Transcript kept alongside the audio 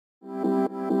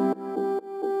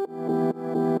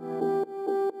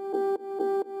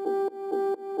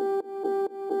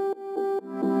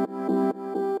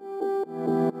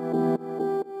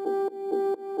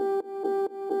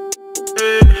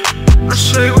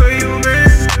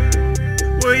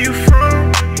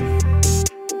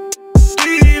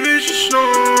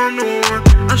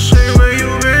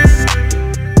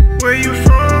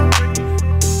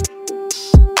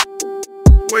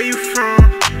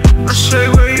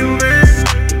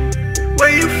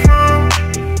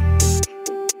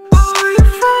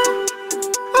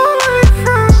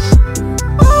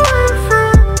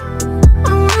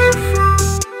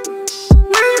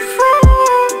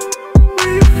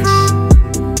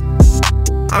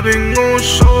I've been going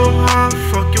so hard,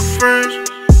 fuck your friends.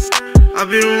 I've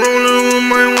been rolling with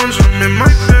my ones, I'm in my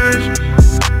pants.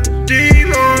 These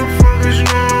motherfuckers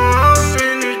know I'm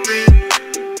in this bitch.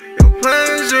 Your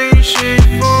plans ain't shit,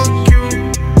 fuck you.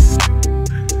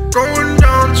 Going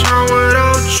downtown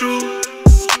without you.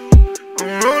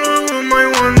 I'm rolling with my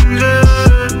ones, yeah.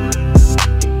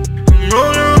 I'm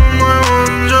rolling with my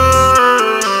ones,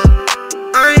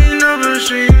 yeah. I ain't never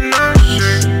seen that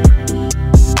shit.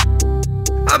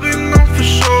 I've been gone for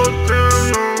so damn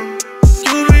long.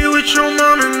 You be with your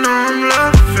mom and now I'm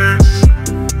laughing.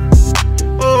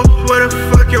 Oh, where the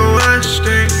fuck your ass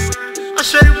stay? I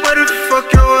say, where the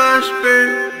fuck your ass been?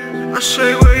 I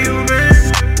say, where you been?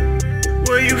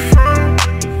 Where you from?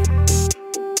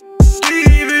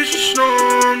 These bitches know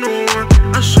I'm the one.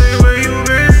 I say, where you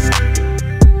been?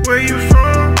 Where you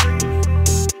from?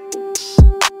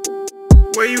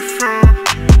 Where you from?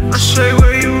 I say,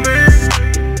 where you been?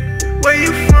 Where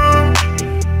you from?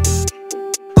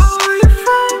 Oh, where you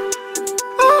from?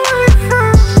 Oh, where you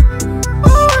from?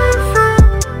 Oh, where you from?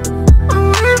 Oh,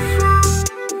 where you from?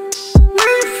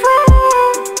 Where you from?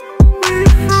 Where you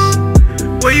from?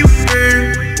 Where you been?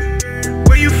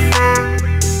 Where you from?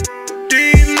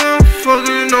 These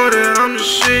motherfuckers know that I'm the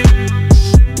shit.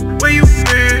 Where you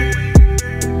been?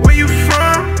 Where you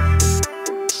from?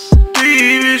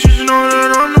 These bitches know that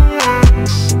I'm the one.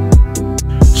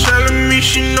 Telling me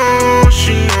she knows.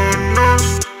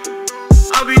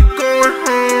 I be going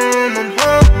home, I'm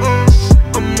home.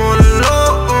 I'm all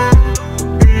alone,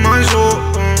 in my zone.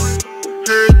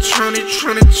 Hey,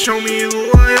 tryna tell me who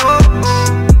I am.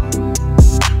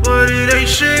 But it ain't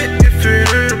shit if it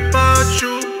ain't about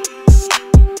you.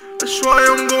 That's why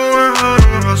I'm going hard,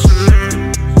 I'm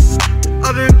hustling.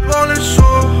 I've been ballin' so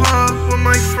hard with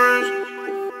my friends.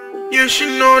 Yeah, she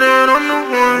know that I'm the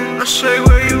one. I say,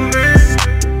 where you been?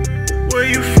 Where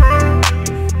you from?